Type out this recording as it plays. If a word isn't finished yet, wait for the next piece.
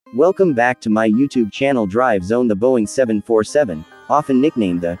Welcome back to my YouTube channel. Drive Zone. The Boeing 747, often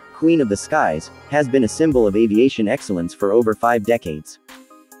nicknamed the Queen of the Skies, has been a symbol of aviation excellence for over 5 decades.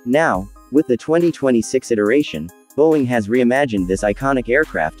 Now, with the 2026 iteration, Boeing has reimagined this iconic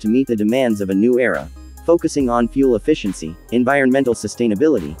aircraft to meet the demands of a new era, focusing on fuel efficiency, environmental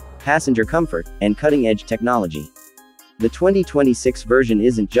sustainability, passenger comfort, and cutting-edge technology. The 2026 version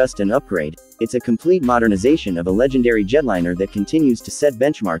isn't just an upgrade, it's a complete modernization of a legendary jetliner that continues to set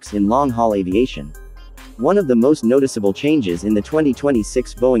benchmarks in long-haul aviation. One of the most noticeable changes in the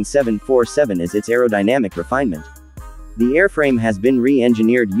 2026 Boeing 747 is its aerodynamic refinement. The airframe has been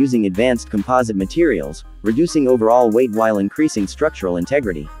re-engineered using advanced composite materials, reducing overall weight while increasing structural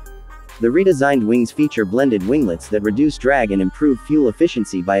integrity. The redesigned wings feature blended winglets that reduce drag and improve fuel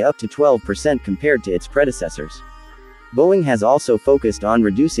efficiency by up to 12% compared to its predecessors. Boeing has also focused on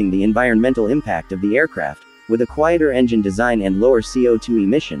reducing the environmental impact of the aircraft, with a quieter engine design and lower CO2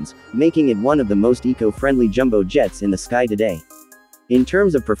 emissions, making it one of the most eco-friendly jumbo jets in the sky today. In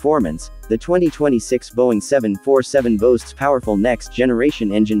terms of performance, the 2026 Boeing 747 boasts powerful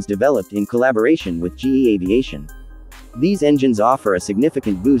next-generation engines developed in collaboration with GE Aviation. These engines offer a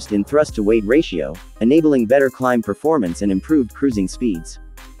significant boost in thrust-to-weight ratio, enabling better climb performance and improved cruising speeds.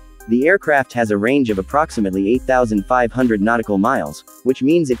 The aircraft has a range of approximately 8,500 nautical miles, which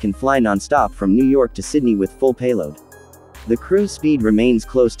means it can fly non-stop from New York to Sydney with full payload. The cruise speed remains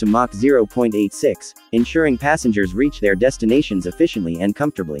close to Mach 0.86, ensuring passengers reach their destinations efficiently and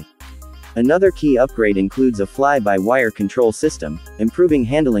comfortably. Another key upgrade includes a fly-by-wire control system, improving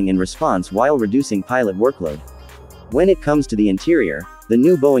handling and response while reducing pilot workload. When it comes to the interior, the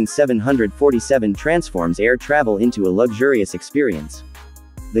new Boeing 747 transforms air travel into a luxurious experience.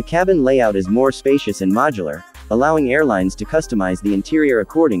 The cabin layout is more spacious and modular, allowing airlines to customize the interior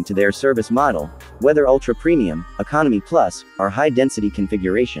according to their service model, whether Ultra Premium, Economy Plus, or high-density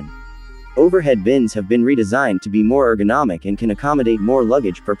configuration. Overhead bins have been redesigned to be more ergonomic and can accommodate more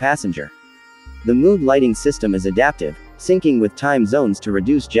luggage per passenger. The mood lighting system is adaptive, syncing with time zones to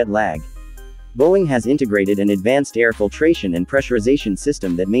reduce jet lag. Boeing has integrated an advanced air filtration and pressurization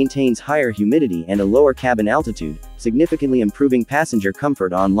system that maintains higher humidity and a lower cabin altitude, significantly improving passenger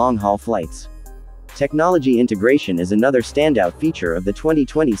comfort on long-haul flights. Technology integration is another standout feature of the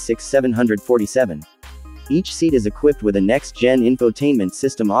 2026 747. Each seat is equipped with a next-gen infotainment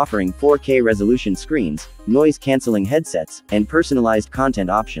system offering 4K resolution screens, noise-canceling headsets, and personalized content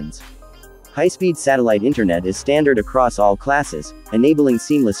options. High-speed satellite internet is standard across all classes, enabling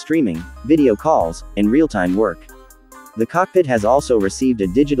seamless streaming, video calls, and real-time work. The cockpit has also received a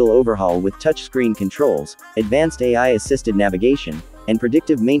digital overhaul with touchscreen controls, advanced AI-assisted navigation, and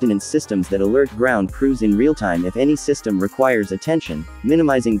predictive maintenance systems that alert ground crews in real time if any system requires attention,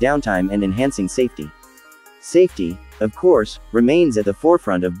 minimizing downtime and enhancing safety. Safety, of course, remains at the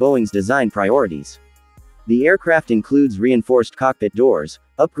forefront of Boeing's design priorities. The aircraft includes reinforced cockpit doors,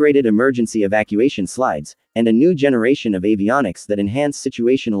 upgraded emergency evacuation slides, and a new generation of avionics that enhance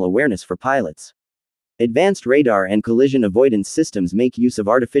situational awareness for pilots. Advanced radar and collision avoidance systems make use of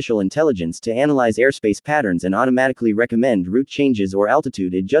artificial intelligence to analyze airspace patterns and automatically recommend route changes or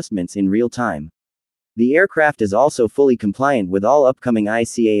altitude adjustments in real time. The aircraft is also fully compliant with all upcoming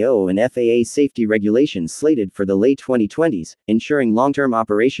ICAO and FAA safety regulations slated for the late 2020s, ensuring long-term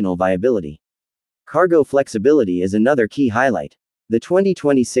operational viability. Cargo flexibility is another key highlight. The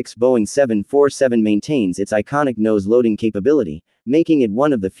 2026 Boeing 747 maintains its iconic nose loading capability, making it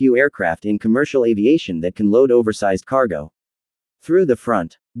one of the few aircraft in commercial aviation that can load oversized cargo through the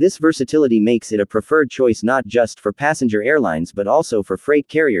front. This versatility makes it a preferred choice not just for passenger airlines but also for freight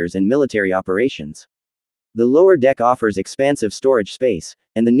carriers and military operations. The lower deck offers expansive storage space,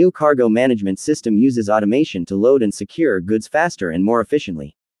 and the new cargo management system uses automation to load and secure goods faster and more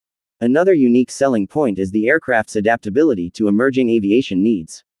efficiently. Another unique selling point is the aircraft's adaptability to emerging aviation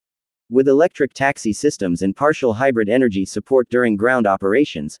needs. With electric taxi systems and partial hybrid energy support during ground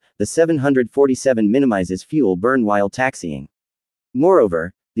operations, the 747 minimizes fuel burn while taxiing.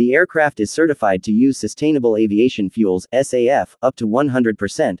 Moreover, the aircraft is certified to use sustainable aviation fuels (SAF) up to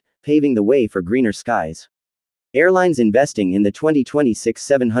 100%, paving the way for greener skies. Airlines investing in the 2026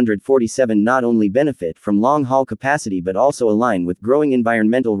 747 not only benefit from long-haul capacity but also align with growing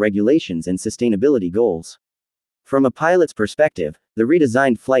environmental regulations and sustainability goals. From a pilot's perspective, the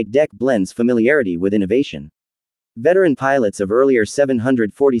redesigned flight deck blends familiarity with innovation. Veteran pilots of earlier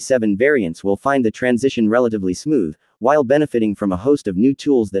 747 variants will find the transition relatively smooth, while benefiting from a host of new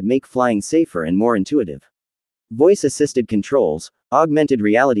tools that make flying safer and more intuitive. Voice-assisted controls, augmented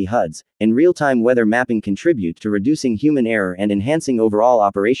reality HUDs, and real-time weather mapping contribute to reducing human error and enhancing overall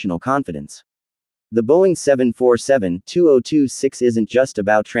operational confidence. The Boeing 747-2026 isn't just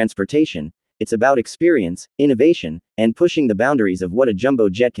about transportation, it's about experience, innovation, and pushing the boundaries of what a jumbo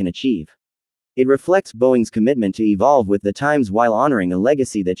jet can achieve. It reflects Boeing's commitment to evolve with the times while honoring a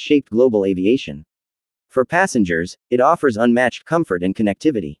legacy that shaped global aviation. For passengers, it offers unmatched comfort and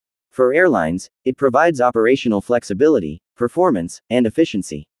connectivity. For airlines, it provides operational flexibility, performance, and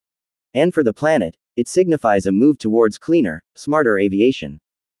efficiency. And for the planet, it signifies a move towards cleaner, smarter aviation.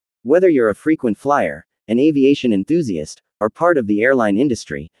 Whether you're a frequent flyer, an aviation enthusiast, or part of the airline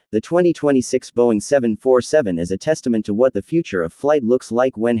industry, the 2026 Boeing 747 is a testament to what the future of flight looks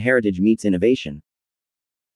like when heritage meets innovation.